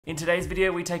In today's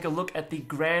video, we take a look at the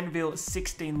Granville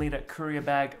 16-litre courier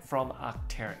bag from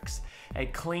Arc'teryx. A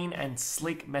clean and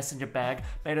sleek messenger bag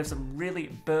made of some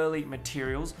really burly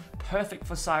materials, perfect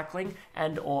for cycling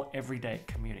and or everyday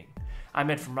commuting. I'm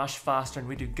Ed from Rushfaster and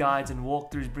we do guides and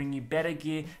walkthroughs bring you better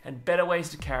gear and better ways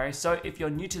to carry. So if you're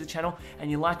new to the channel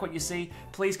and you like what you see,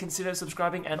 please consider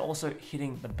subscribing and also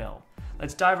hitting the bell.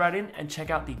 Let's dive right in and check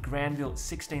out the Granville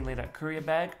 16-litre courier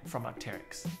bag from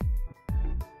Arc'teryx.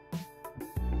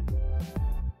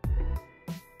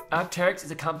 Arc'teryx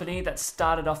is a company that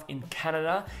started off in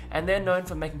Canada, and they're known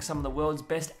for making some of the world's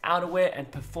best outerwear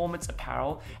and performance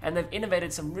apparel, and they've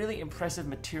innovated some really impressive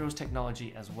materials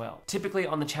technology as well. Typically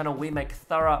on the channel we make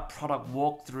thorough product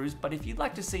walkthroughs, but if you'd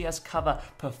like to see us cover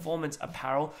performance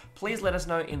apparel, please let us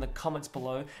know in the comments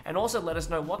below, and also let us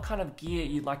know what kind of gear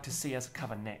you'd like to see us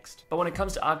cover next. But when it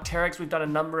comes to Arc'teryx, we've done a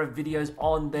number of videos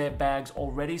on their bags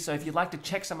already, so if you'd like to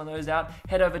check some of those out,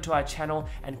 head over to our channel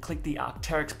and click the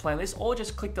Arc'teryx playlist, or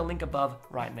just click the link above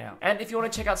right now. And if you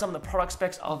want to check out some of the product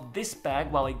specs of this bag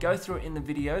while we go through it in the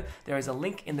video, there is a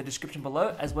link in the description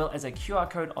below, as well as a QR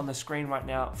code on the screen right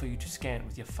now for you to scan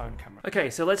with your phone camera.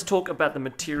 Okay, so let's talk about the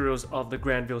materials of the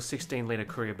Granville 16-litre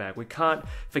courier bag. We can't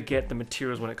forget the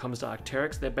materials when it comes to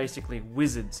Arc'teryx. They're basically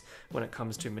wizards when it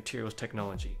comes to materials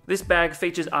technology. This bag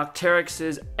features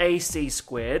Arc'teryx's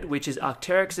AC², which is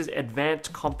Arc'teryx's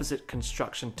advanced composite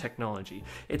construction technology.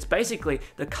 It's basically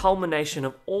the culmination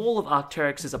of all of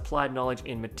Arc'teryx's applied knowledge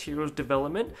in materials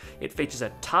development. It features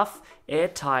a tough,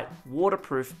 airtight,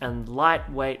 waterproof, and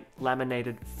lightweight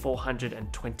laminated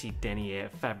 420 denier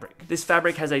fabric. This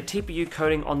fabric has a TPU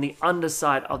coating on the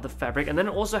underside of the fabric, and then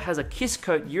it also has a Kiss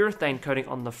Coat urethane coating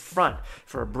on the front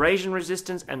for abrasion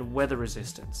resistance and weather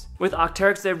resistance. With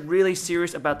Arc'teryx, they're really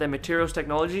serious about their materials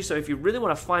technology, so if you really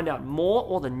want to find out more,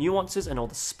 all the nuances and all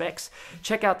the specs,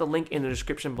 check out the link in the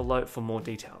description below for more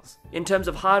details. In terms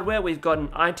of hardware, we've got an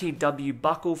ITW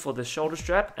buckle for the shoulder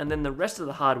strap, and then the rest of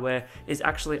the hardware is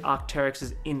actually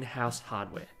Arc'teryx's in-house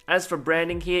hardware. As for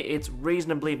branding here, it's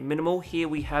reasonably minimal. Here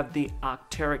we have the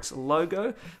Arc'teryx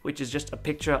logo, which is just a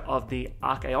picture of the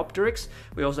Archaeopteryx.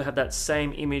 We also have that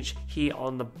same image here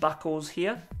on the buckles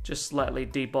here, just slightly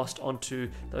debossed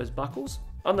onto those buckles.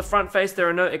 On the front face, there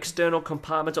are no external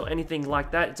compartments or anything like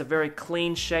that. It's a very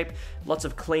clean shape, lots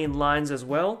of clean lines as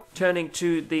well. Turning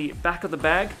to the back of the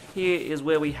bag, here is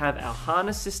where we have our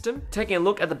harness system. Taking a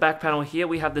look at the back panel here,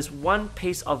 we have this one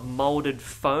piece of molded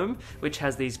foam, which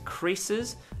has these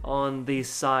creases on these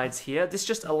sides here. This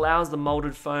just allows the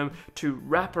molded foam to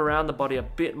wrap around the body a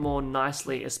bit more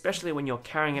nicely, especially when you're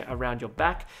carrying it around your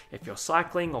back. If you're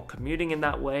cycling or commuting in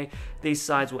that way, these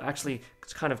sides will actually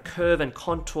kind of curve and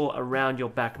contour around your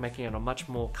back, making it a much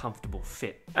more comfortable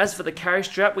fit. As for the carry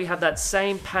strap, we have that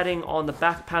same padding on the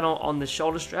back panel on the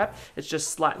shoulder strap. It's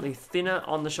just slightly thinner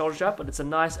on the shoulder strap, but it's a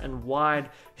nice and wide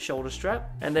shoulder strap.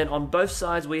 And then on both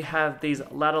sides, we have these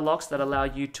ladder locks that allow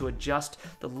you to adjust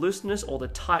the looseness or the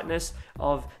tightness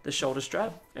of the shoulder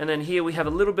strap. And then here we have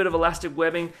a little bit of elastic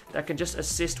webbing that can just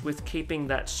assist with keeping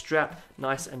that strap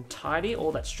nice and tidy.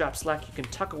 All that strap slack you can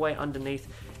tuck away underneath,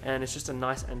 and it's just a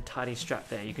nice and tidy strap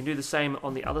there. You can do the same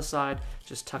on the other side,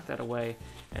 just tuck that away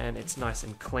and it's nice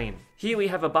and clean. Here we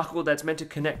have a buckle that's meant to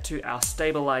connect to our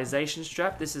stabilization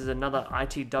strap. This is another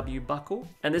ITW buckle,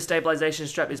 and this stabilization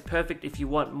strap is perfect if you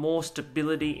want more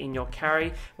stability in your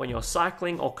carry. When you're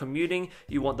cycling or commuting,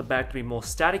 you want the bag to be more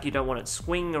static. You don't want it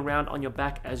swinging around on your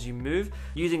back as you move.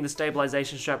 Using the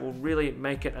stabilization strap will really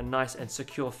make it a nice and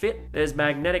secure fit. There's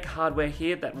magnetic hardware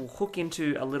here that will hook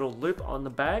into a little loop on the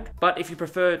bag, but if you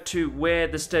prefer to wear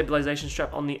the stabilization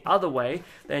strap on the other way,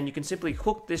 then you can simply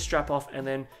hook this strap off and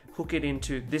then hook it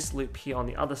into this loop here on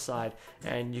the other side,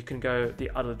 and you can go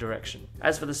the other direction.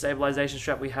 As for the stabilization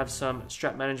strap, we have some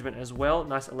strap management as well,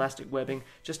 nice elastic webbing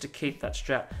just to keep that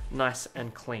strap nice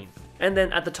and clean. And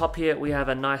then at the top here, we have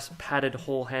a nice padded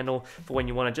haul handle for when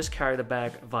you want to just carry the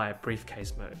bag via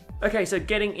briefcase mode. Okay, so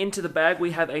getting into the bag,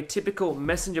 we have a typical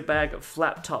messenger bag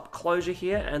flap top closure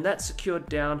here, and that's secured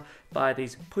down by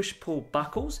these push-pull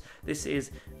buckles. This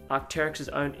is Arc'teryx's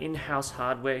own in-house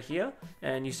hardware here,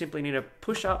 and you simply need to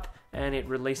push up and it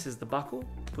releases the buckle.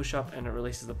 Push up and it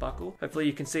releases the buckle. Hopefully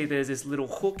you can see there's this little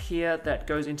hook here that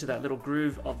goes into that little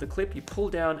groove of the clip. You pull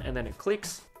down and then it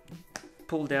clicks.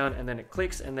 Pull down and then it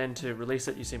clicks, and then to release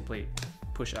it you simply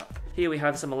push up. Here we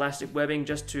have some elastic webbing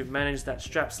just to manage that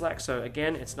strap slack, so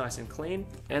again, it's nice and clean.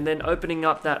 And then opening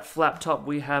up that flap top,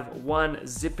 we have one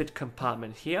zippered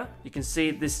compartment here. You can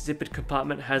see this zippered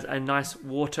compartment has a nice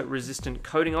water resistant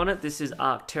coating on it. This is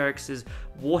Arc'teryx's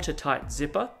watertight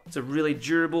zipper. It's a really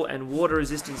durable and water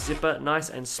resistant zipper, nice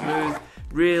and smooth,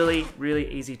 really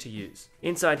easy to use.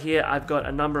 Inside here, I've got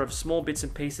a number of small bits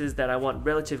and pieces that I want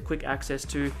relative quick access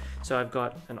to. So I've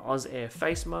got an Oz-Air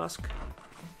face mask.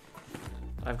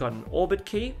 I've got an orbit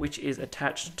key, which is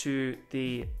attached to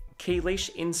the key leash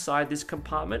inside this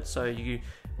compartment, so you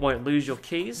won't lose your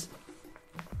keys.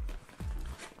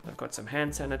 I've got some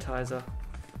hand sanitizer.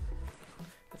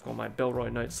 I've got my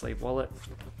Bellroy note sleeve wallet,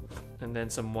 and then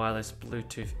some wireless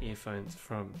Bluetooth earphones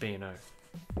from B&O.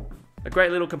 A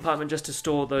great little compartment just to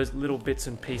store those little bits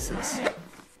and pieces.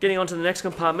 Getting onto the next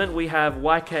compartment, we have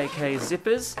YKK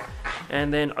zippers,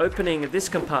 and then opening this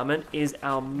compartment is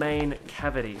our main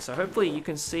cavity. So hopefully you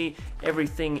can see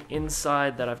everything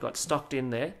inside that I've got stocked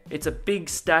in there. It's a big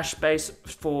stash space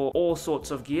for all sorts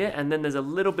of gear, and then there's a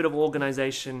little bit of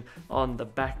organization on the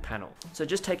back panel. So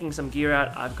just taking some gear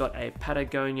out, I've got a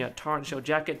Patagonia torrent shell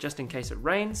jacket just in case it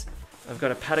rains. I've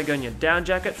got a Patagonia down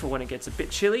jacket for when it gets a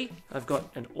bit chilly. I've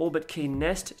got an orbit key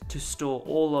nest to store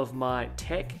all of my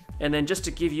tech. And then just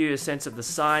to give you a sense of the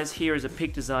size, here is a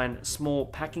Peak Design small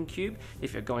packing cube.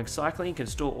 If you're going cycling, you can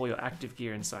store all your active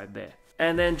gear inside there.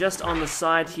 And then just on the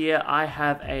side here, I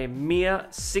have a MiiR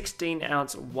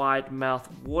 16-ounce wide mouth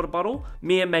water bottle.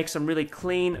 MiiR makes some really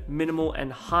clean, minimal,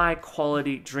 and high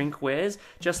quality drinkwares.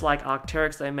 Just like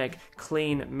Arc'teryx, they make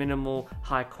clean, minimal,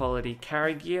 high quality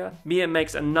carry gear. MiiR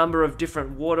makes a number of different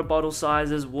water bottle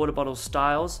sizes, water bottle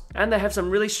styles, and they have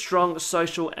some really strong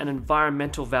social and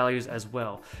environmental values as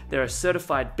well. They're a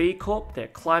certified B Corp, they're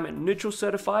climate neutral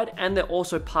certified, and they're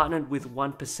also partnered with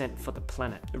 1% for the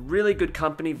Planet. A really good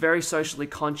company, very socially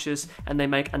conscious, and they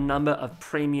make a number of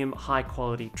premium high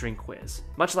quality drinkwares.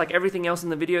 Much like everything else in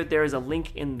the video, there is a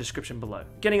link in the description below.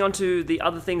 Getting on to the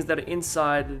other things that are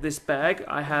inside this bag,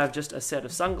 I have just a set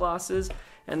of sunglasses,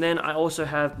 and then I also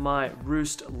have my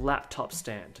Roost laptop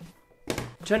stand.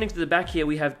 Turning to the back here,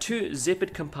 we have two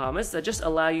zippered compartments that just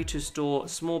allow you to store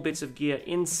small bits of gear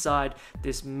inside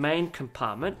this main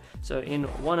compartment. So in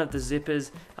one of the zippers,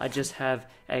 I just have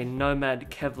a Nomad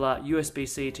Kevlar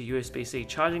USB-C to USB-C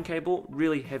charging cable,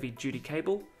 really heavy duty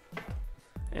cable.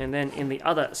 And then in the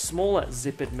other smaller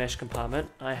zippered mesh compartment,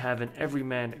 I have an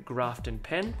Everyman Grafton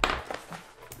pen.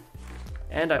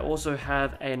 And I also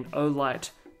have an Olight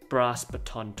brass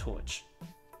baton torch.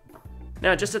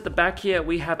 Now, just at the back here,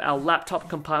 we have our laptop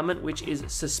compartment, which is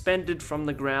suspended from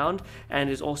the ground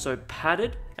and is also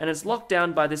padded. And it's locked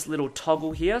down by this little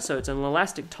toggle here. So it's an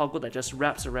elastic toggle that just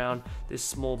wraps around this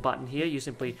small button here. You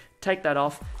simply take that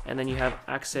off and then you have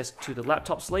access to the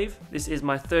laptop sleeve. This is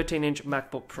my 13-inch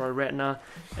MacBook Pro Retina,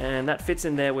 and that fits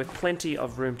in there with plenty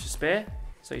of room to spare.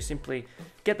 So you simply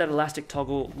get that elastic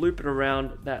toggle, loop it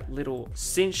around that little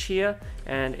cinch here,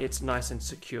 and it's nice and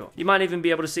secure. You might even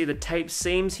be able to see the tape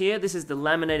seams here. This is the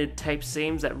laminated tape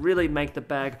seams that really make the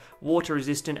bag water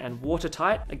resistant and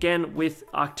watertight. Again, with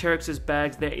Arc'teryx's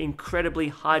bags, they're incredibly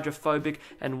hydrophobic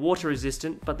and water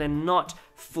resistant, but they're not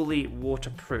fully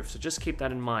waterproof. So just keep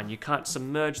that in mind. You can't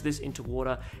submerge this into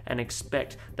water and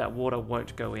expect that water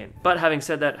won't go in. But having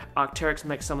said that, Arc'teryx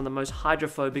makes some of the most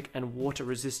hydrophobic and water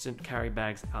resistant carry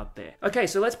bags out there. Okay,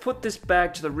 so let's put this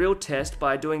bag to the real test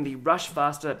by doing the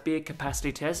Rushfaster beer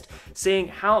capacity test, seeing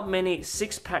how many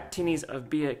 6-pack tinnies of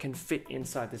beer can fit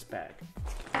inside this bag.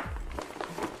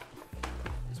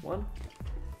 There's 1,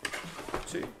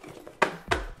 2,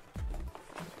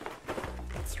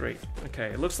 3. Okay,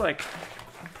 it looks like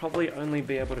probably only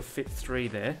be able to fit 3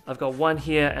 there. I've got 1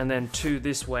 here and then 2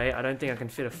 this way. I don't think I can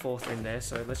fit a 4th in there,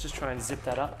 so let's just try and zip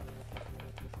that up.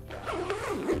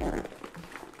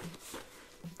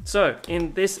 So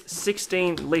in this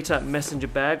 16-litre messenger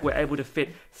bag, we're able to fit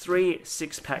 3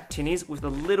 6-pack tinnies with a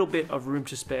little bit of room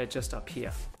to spare just up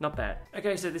here. Not bad.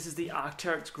 Okay, so this is the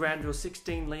Arc'teryx Granville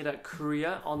 16-litre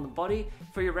Courier on the body.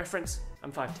 For your reference,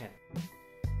 I'm 5'10".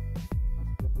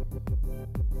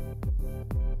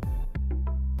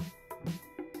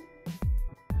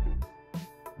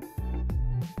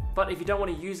 But if you don't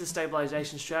want to use the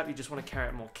stabilization strap, you just want to carry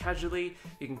it more casually,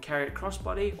 you can carry it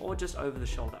crossbody or just over the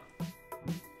shoulder.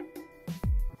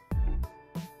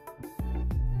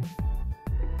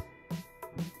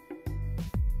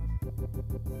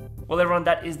 Well everyone,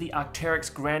 that is the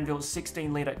Arc'teryx Granville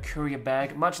 16-litre Courier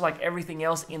bag. Much like everything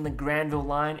else in the Granville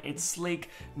line, it's sleek,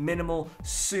 minimal,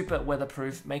 super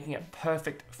weatherproof, making it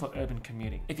perfect for urban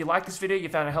commuting. If you like this video, you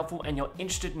found it helpful, and you're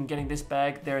interested in getting this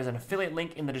bag, there is an affiliate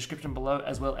link in the description below,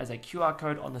 as well as a QR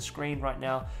code on the screen right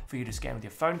now for you to scan with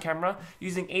your phone camera.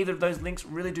 Using either of those links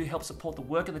really do help support the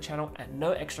work of the channel at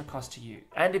no extra cost to you.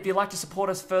 And if you'd like to support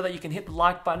us further, you can hit the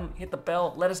like button, hit the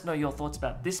bell, let us know your thoughts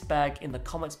about this bag in the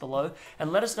comments below,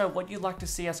 and let us know what you'd like to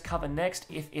see us cover next.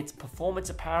 If it's performance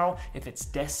apparel, if it's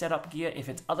desk setup gear, if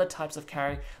it's other types of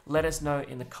carry, let us know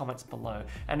in the comments below.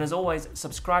 And as always,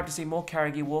 subscribe to see more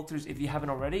carry gear walkthroughs if you haven't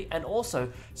already, and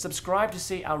also subscribe to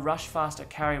see our Rushfaster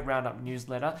Carry Roundup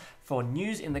newsletter for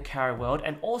news in the carry world,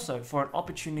 and also for an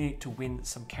opportunity to win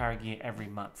some carry gear every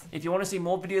month. If you want to see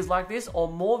more videos like this or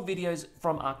more videos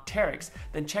from Arc'teryx,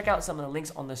 then check out some of the links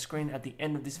on the screen at the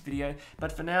end of this video.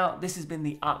 But for now, this has been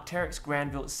the Arc'teryx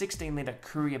Granville 16-litre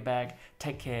Courier bag.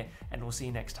 Take care, and we'll see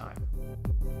you next time.